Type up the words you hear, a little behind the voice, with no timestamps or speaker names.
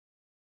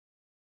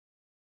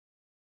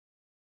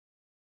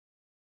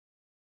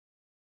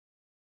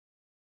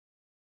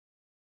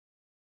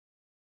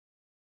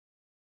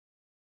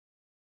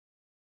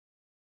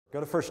Go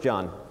to 1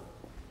 John,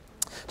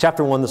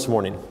 chapter 1 this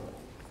morning.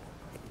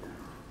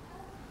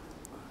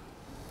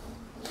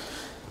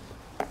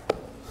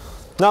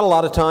 Not a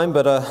lot of time,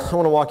 but I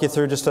want to walk you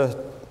through just a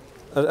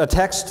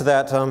text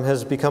that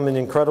has become an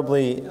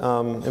incredibly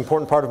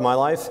important part of my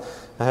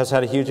life. It has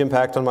had a huge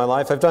impact on my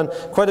life. I've done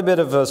quite a bit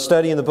of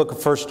study in the book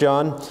of 1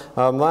 John.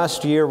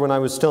 Last year, when I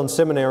was still in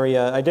seminary,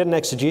 I did an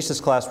exegesis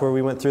class where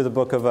we went through the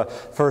book of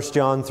 1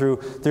 John through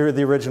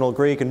the original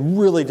Greek and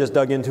really just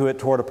dug into it,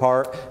 tore it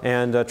apart,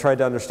 and tried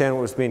to understand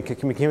what was being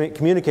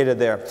communicated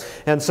there.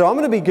 And so I'm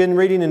going to begin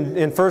reading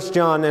in 1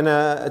 John, in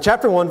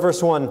chapter 1,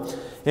 verse 1.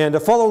 And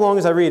follow along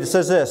as I read. It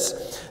says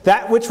this: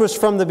 "That which was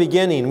from the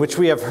beginning, which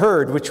we have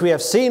heard, which we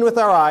have seen with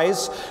our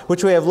eyes,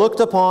 which we have looked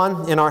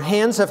upon, and our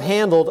hands have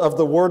handled of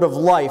the word of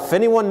life."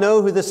 Anyone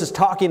know who this is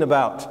talking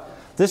about?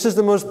 This is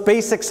the most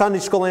basic Sunday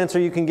school answer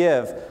you can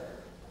give.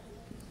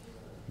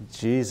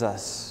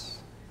 Jesus.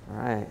 All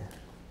right.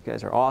 You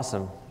guys are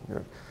awesome.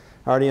 You're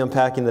already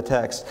unpacking the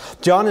text.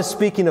 John is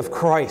speaking of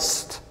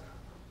Christ,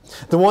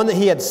 the one that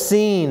he had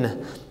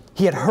seen.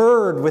 He had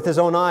heard with his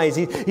own eyes.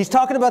 He's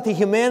talking about the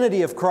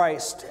humanity of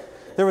Christ.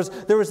 There was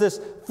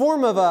this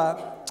form of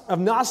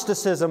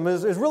Gnosticism.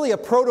 It was really a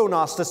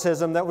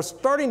proto-Gnosticism that was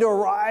starting to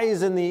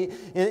arise in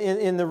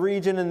the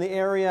region, in the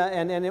area,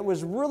 and it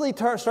was really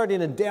starting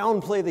to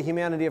downplay the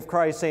humanity of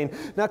Christ, saying,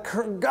 now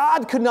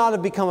God could not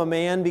have become a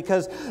man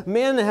because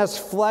man has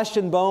flesh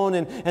and bone,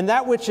 and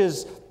that which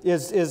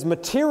is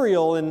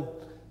material and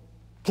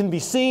can be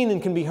seen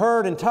and can be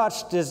heard and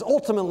touched is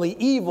ultimately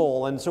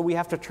evil, and so we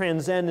have to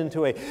transcend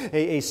into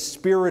a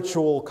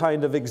spiritual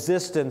kind of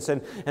existence,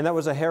 and that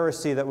was a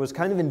heresy that was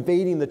kind of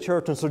invading the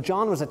church, and so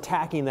John was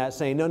attacking that,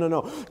 saying,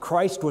 no,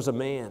 Christ was a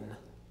man.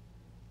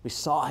 We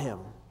saw him.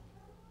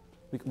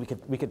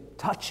 We could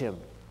touch him.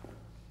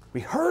 We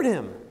heard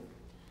him.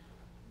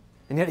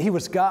 And yet he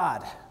was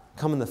God,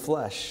 come in the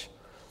flesh.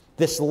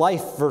 This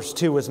life, verse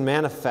 2, was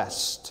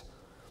manifest.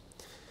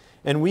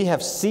 And we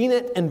have seen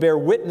it and bear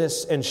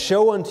witness and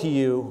show unto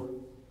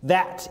you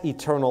that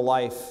eternal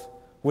life,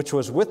 which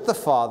was with the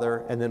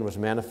Father and then was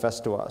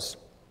manifest to us.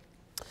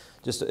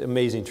 Just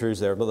amazing truths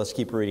there, but let's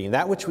keep reading.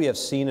 That which we have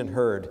seen and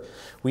heard,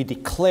 we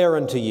declare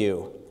unto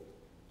you,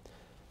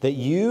 that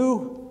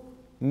you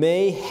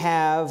may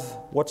have,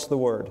 what's the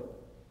word?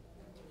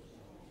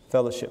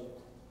 Fellowship.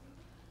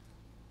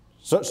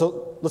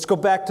 So let's go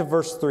back to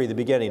verse 3, the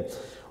beginning.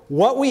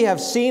 What we have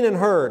seen and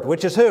heard,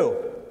 which is who?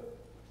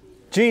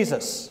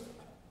 Jesus.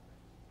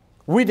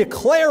 We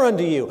declare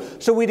unto you.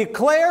 So we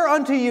declare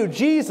unto you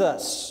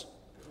Jesus.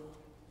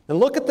 And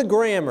look at the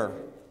grammar.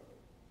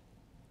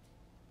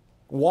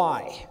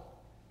 Why?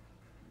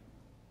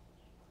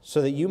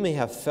 So that you may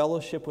have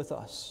fellowship with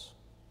us.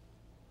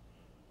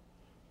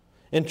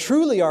 And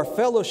truly our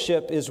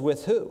fellowship is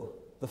with who?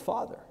 The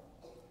Father.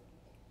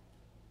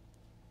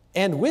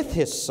 And with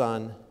His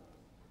Son,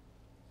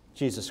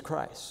 Jesus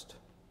Christ.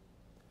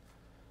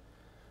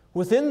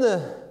 Within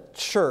the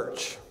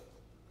church,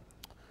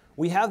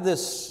 we have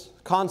this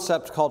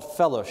concept called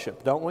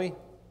fellowship, don't we?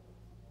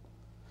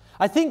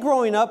 I think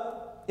growing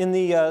up in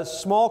the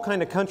small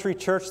kind of country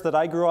church that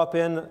I grew up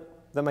in,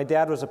 that my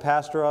dad was a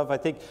pastor of,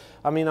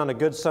 on a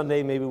good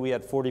Sunday, maybe we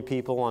had 40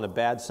 people. On a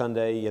bad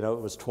Sunday, it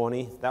was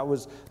 20. That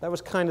was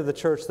kind of the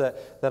church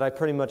that I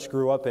pretty much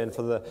grew up in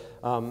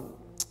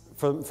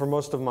for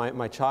most of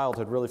my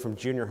childhood, really from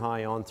junior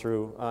high on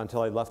through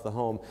until I left the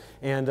home.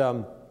 And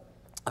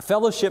a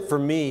fellowship for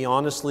me,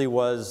 honestly,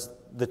 was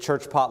the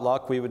church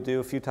potluck we would do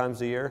a few times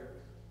a year.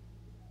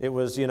 It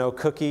was,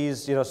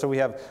 cookies, so we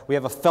have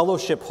a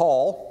fellowship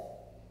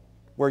hall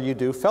where you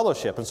do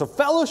fellowship. And so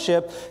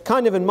fellowship,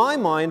 kind of in my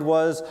mind,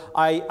 was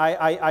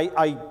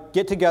I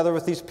get together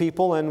with these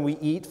people and we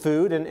eat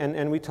food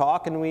and we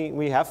talk and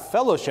we have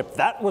fellowship.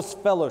 That was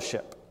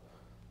fellowship.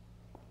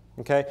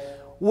 Okay?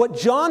 What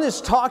John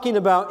is talking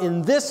about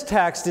in this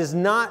text is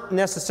not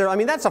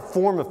necessarily, that's a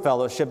form of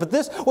fellowship,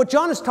 but what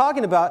John is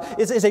talking about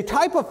is a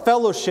type of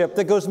fellowship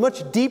that goes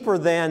much deeper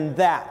than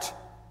that.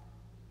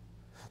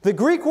 The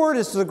Greek word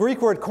is the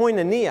Greek word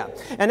koinonia,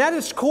 and at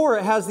its core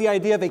it has the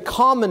idea of a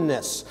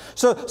commonness.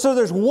 So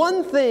there's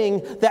one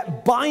thing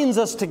that binds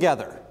us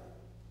together.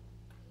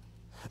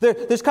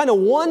 There's kind of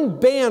one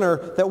banner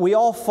that we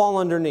all fall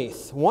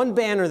underneath, one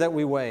banner that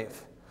we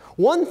wave,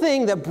 one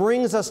thing that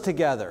brings us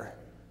together.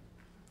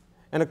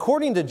 And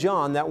according to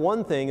John, that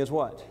one thing is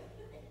what?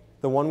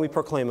 The one we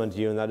proclaim unto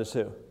you, and that is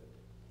who?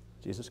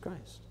 Jesus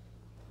Christ.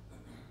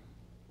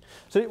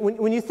 So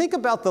when you think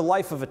about the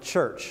life of a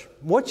church,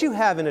 what you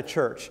have in a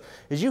church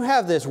is you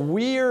have this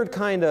weird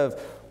kind of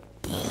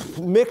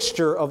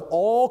mixture of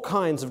all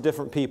kinds of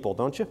different people,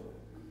 don't you?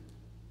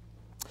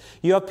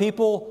 You have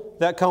people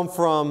that come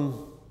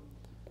from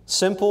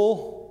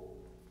simple,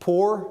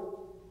 poor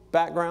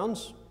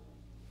backgrounds.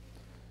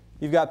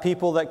 You've got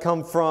people that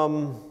come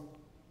from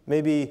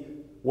maybe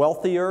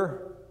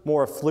wealthier,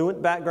 more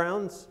affluent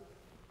backgrounds.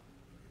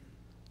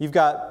 You've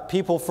got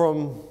people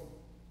from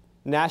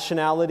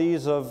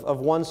nationalities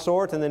of one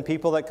sort, and then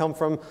people that come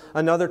from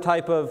another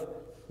type of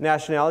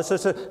nationality.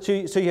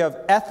 So you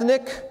have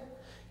ethnic,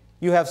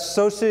 you have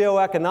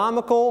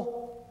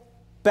socioeconomical,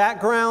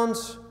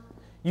 backgrounds.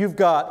 You've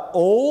got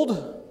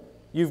old,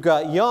 you've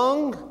got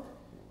young,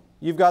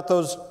 you've got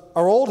those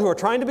are old who are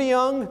trying to be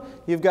young,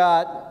 you've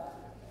got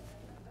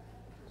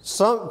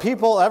some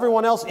people,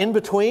 everyone else in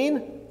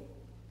between.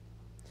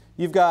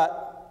 You've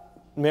got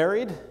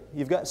married,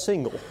 you've got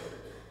single,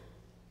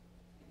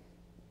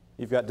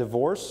 you've got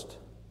divorced,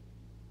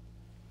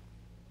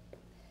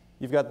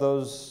 you've got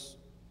those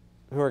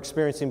who are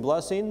experiencing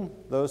blessing,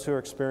 those who are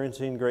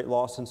experiencing great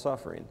loss and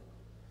suffering.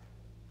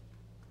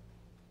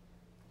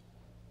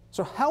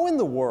 So how in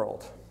the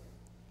world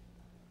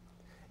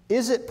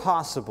is it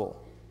possible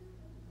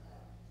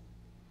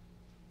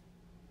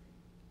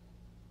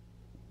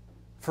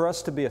for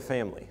us to be a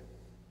family?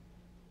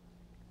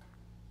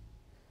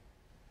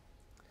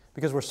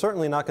 Because we're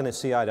certainly not going to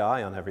see eye to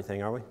eye on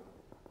everything, are we?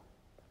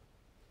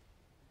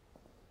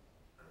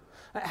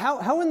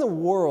 How in the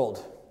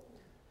world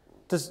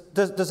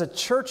does a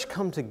church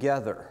come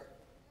together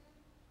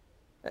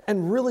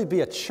and really be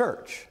a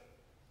church?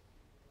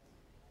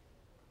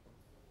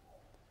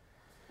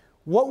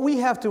 What we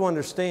have to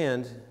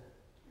understand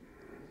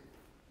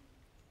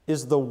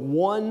is the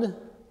one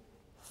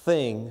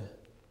thing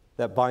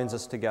that binds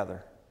us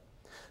together,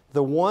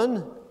 the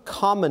one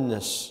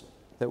commonness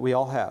that we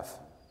all have.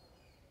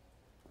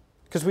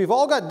 Because we've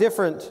all got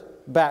different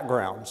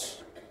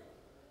backgrounds,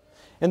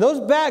 and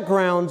those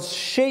backgrounds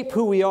shape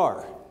who we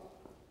are.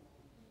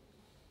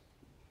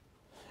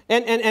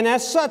 And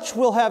as such,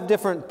 we'll have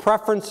different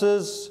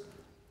preferences,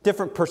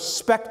 different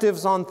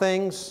perspectives on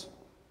things.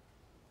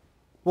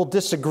 We'll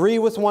disagree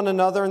with one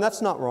another, and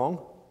that's not wrong.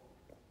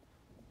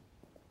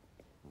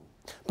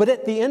 But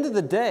at the end of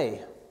the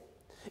day,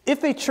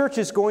 if a church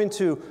is going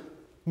to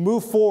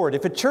move forward,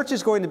 if a church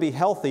is going to be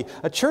healthy,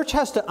 a church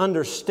has to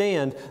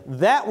understand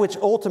that which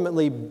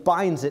ultimately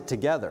binds it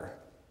together.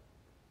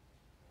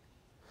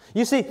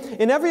 You see,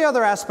 in every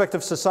other aspect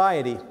of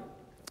society,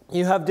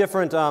 you have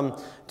different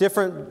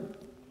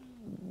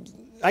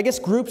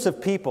groups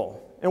of people.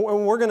 And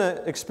we're going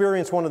to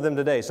experience one of them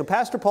today. So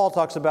Pastor Paul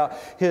talks about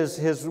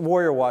his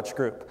Warrior Watch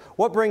group.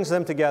 What brings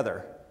them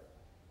together?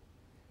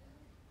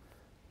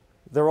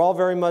 They're all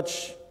very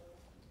much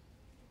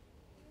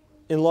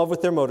in love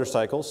with their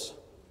motorcycles.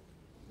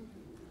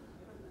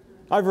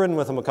 I've ridden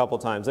with them a couple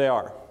times. They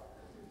are.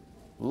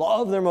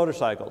 Love their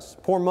motorcycles.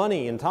 Pour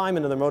money and time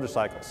into their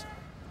motorcycles.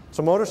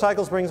 So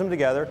motorcycles brings them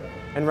together,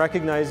 and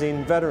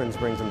recognizing veterans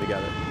brings them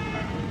together.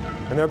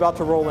 And they're about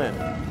to roll in,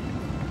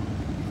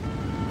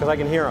 because I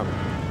can hear them.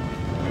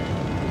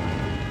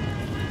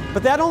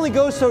 But that only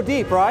goes so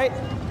deep, right?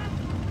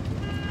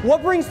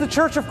 What brings the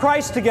Church of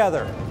Christ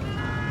together?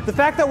 The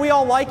fact that we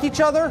all like each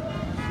other?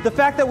 The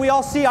fact that we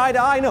all see eye to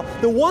eye? No.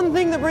 The one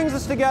thing that brings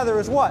us together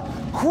is what?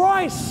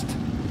 Christ!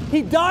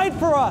 He died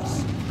for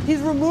us. He's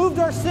removed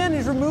our sin.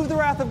 He's removed the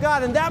wrath of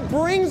God. And that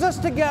brings us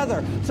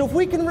together. So if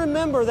we can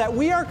remember that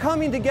we are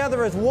coming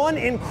together as one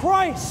in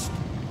Christ,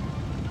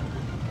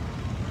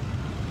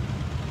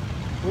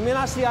 we may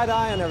not see eye to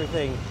eye on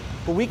everything,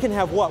 but we can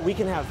have what? We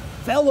can have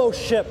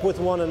fellowship with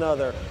one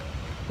another.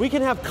 We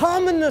can have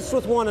commonness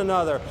with one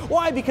another.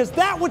 Why? Because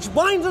that which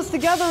binds us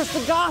together is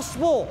the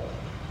gospel.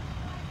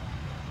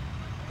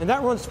 And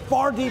that runs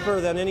far deeper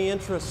than any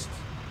interest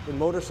in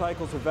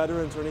motorcycles or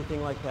veterans or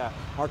anything like that.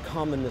 Our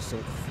commonness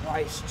in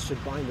Christ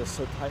should bind us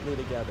so tightly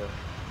together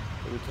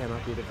that we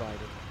cannot be divided.